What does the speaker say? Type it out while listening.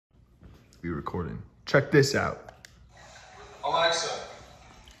be recording. Check this out. Alexa,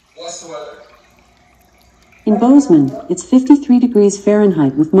 what's the weather? In Bozeman, it's 53 degrees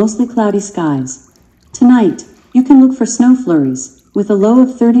Fahrenheit with mostly cloudy skies. Tonight, you can look for snow flurries with a low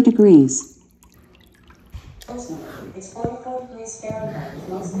of 30 degrees. Bozeman, it's 44 degrees Fahrenheit with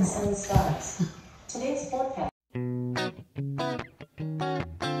mostly sunny skies. Today's forecast.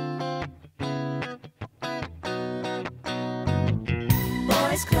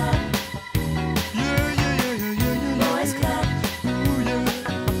 Boys Club. Boys Club.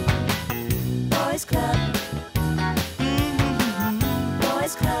 Boys Club.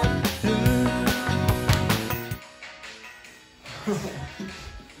 Boys Club.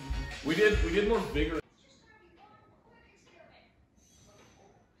 We did more vigorous.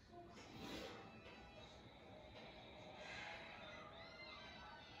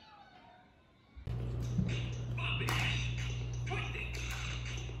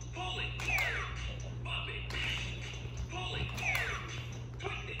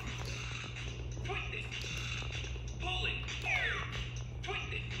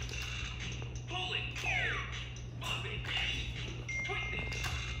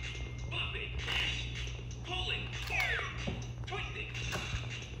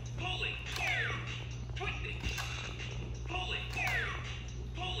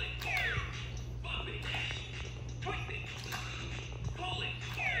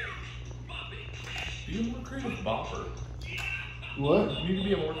 Be a more creative bopper. What? You need to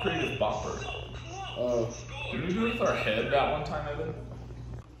be a more creative bopper. Did we do it with our head that one time, Evan?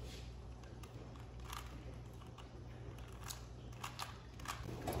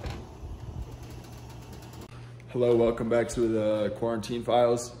 Hello, welcome back to the Quarantine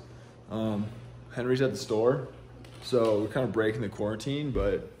Files. Henry's at the store, so we're kind of breaking the quarantine,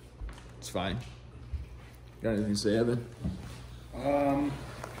 but it's fine. Got anything to say, Evan?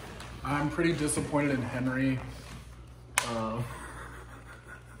 I'm pretty disappointed in Henry.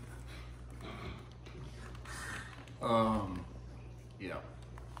 Yeah.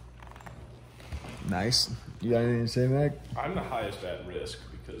 Nice. You got anything to say, Mac? I'm the highest at risk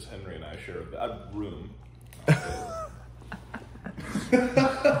because Henry and I share a room.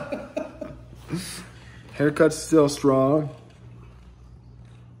 Haircut's still strong.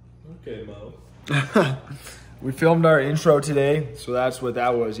 Okay, Mo. We filmed our intro today, so that's what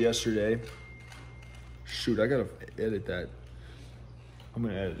that was yesterday. Shoot, I gotta edit that. I'm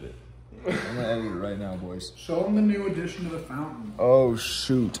gonna edit it. I'm gonna edit it right now, boys. Show him the new addition to the fountain. Oh,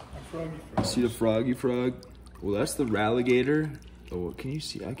 shoot. Froggy frog. See the froggy frog? Well, that's the Ralligator. Oh, can you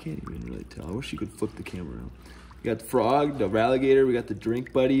see? I can't even really tell. I wish you could flip the camera around. We got the frog, the Ralligator, we got the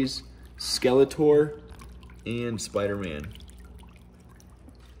Drink Buddies, Skeletor, and Spider-Man.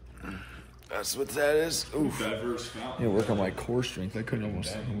 That's what that is. Oof. Diverse fountain. Yeah, work on my core strength. I couldn't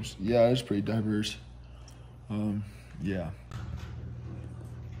almost yeah, it's pretty diverse. Yeah.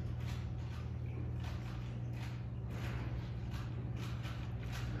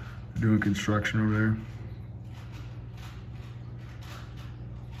 Doing construction over there.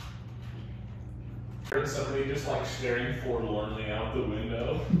 Heard somebody just like staring forlornly out the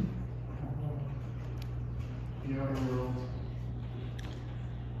window. The outer world.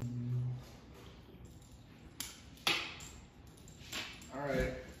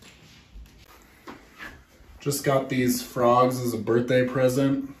 Alright. Just got these frogs as a birthday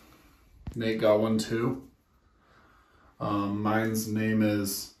present. Nate got one too. Mine's name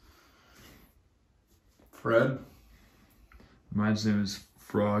is Fred. Mine's name is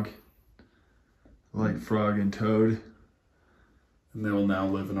Frog. Like Frog and Toad. And they will now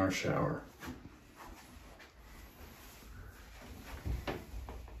live in our shower.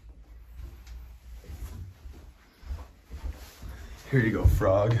 Here you go,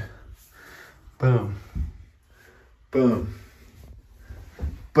 Frog. Boom. Boom.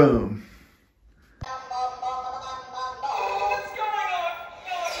 Boom.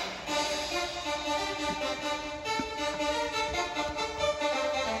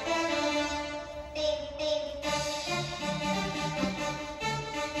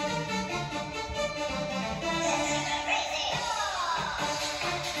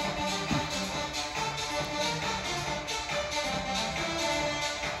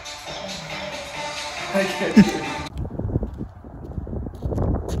 I can't do it.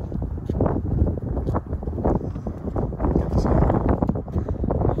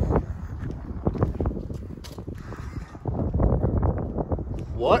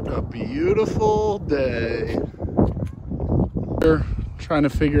 What a beautiful day. We're trying to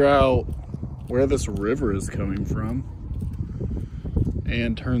figure out where this river is coming from.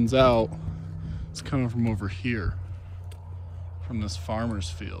 And turns out it's coming from over here, from this farmer's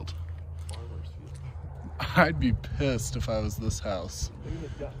field. Wow. I'd be pissed if I was this house.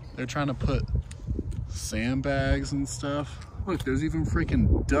 They're trying to put sandbags and stuff. Look, there's even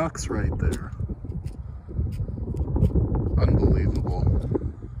freaking ducks right there. Unbelievable.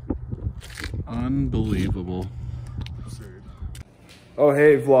 Unbelievable. Oh,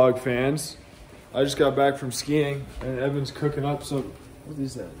 hey, vlog fans. I just got back from skiing, and Evan's cooking up some... What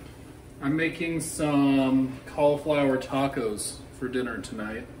is that? I'm making some cauliflower tacos for dinner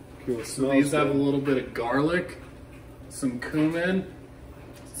tonight. Cool. So these have a little bit of garlic, some cumin,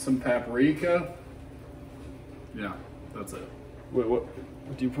 some paprika. Yeah, that's it. Wait, what?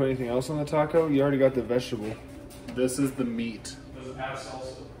 Do you put anything else on the taco? You already got the vegetable. This is the meat. Does it have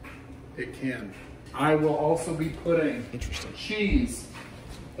salsa? It can. I will also be putting Interesting. cheese,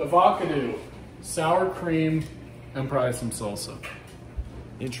 avocado, sour cream, and probably some salsa.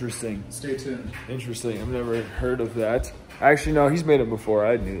 Interesting. Stay tuned. Interesting. I've never heard of that. Actually, no, he's made it before.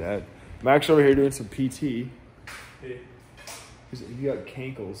 I knew that. Max over here doing some PT. Hey, You got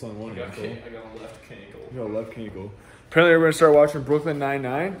cankles on one I got ankle. a left cankle. You got a left cankle. Apparently, we're gonna start watching Brooklyn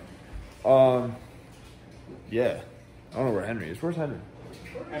Nine-Nine. Yeah. I don't know where Henry is. Where's Henry?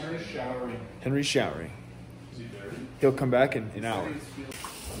 Henry's showering. Henry's showering. Is he dirty? He'll come back in an hour.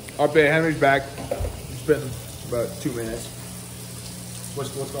 Okay, Henry's back. It's been about 2 minutes.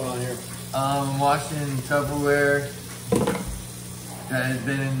 What's going on here? I'm washing Tupperware that has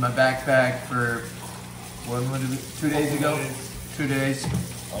been in my backpack for, what would it be, 2 days ago? 2 days.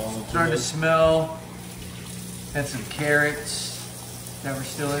 Starting to smell. Had some carrots that were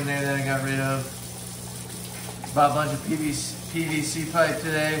still in there that I got rid of. Bought a bunch of PVC pipe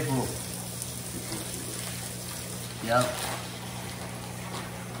today. Whoa. Yep.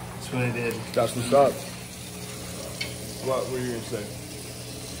 That's what I did. That's what's up. What were you gonna say?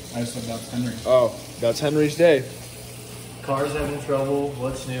 I said that's Henry. Oh, that's Henry's day. Car's having trouble.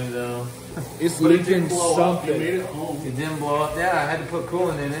 What's new though? It's But it leaking didn't blow up. You something. made it home. It didn't blow up. Yeah, I had to put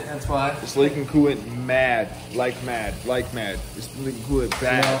coolant in it. That's why. It's leaking coolant mad. Like mad. It's leaking coolant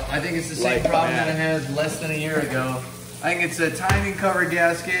bad. Well, I think it's the same Like problem that I mad. had less than a year ago. I think it's a timing cover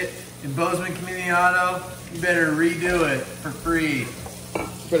gasket in Bozeman Community Auto. You better redo it for free.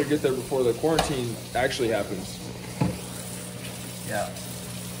 Better get there before the quarantine actually happens. Yeah.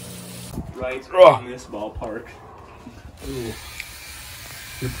 Right Ugh. in this ballpark. Ooh.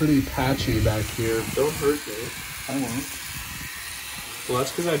 You're pretty patchy back here. Don't hurt me. I won't. Well,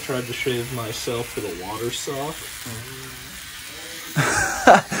 that's because I tried to shave myself with a water sock.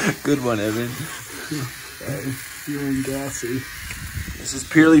 Good one, Evan. Feeling gassy. This is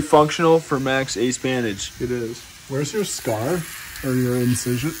purely functional for Max Ace Bandage. It is. Where's your scar? Or your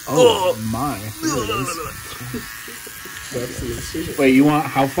incision? Oh, my. There it is. That's the incision. Wait, you want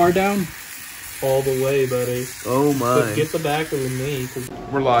how far down? All the way, buddy. Oh But get the back of the knee.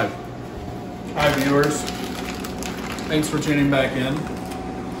 We're live. Hi, viewers. Thanks for tuning back in.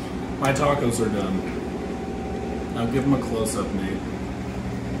 My tacos are done. Now give them a close-up, Nate.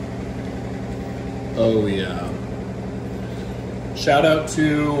 Oh, yeah. Shout out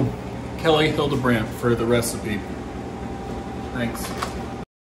to Kelly Hildebrandt for the recipe. Thanks.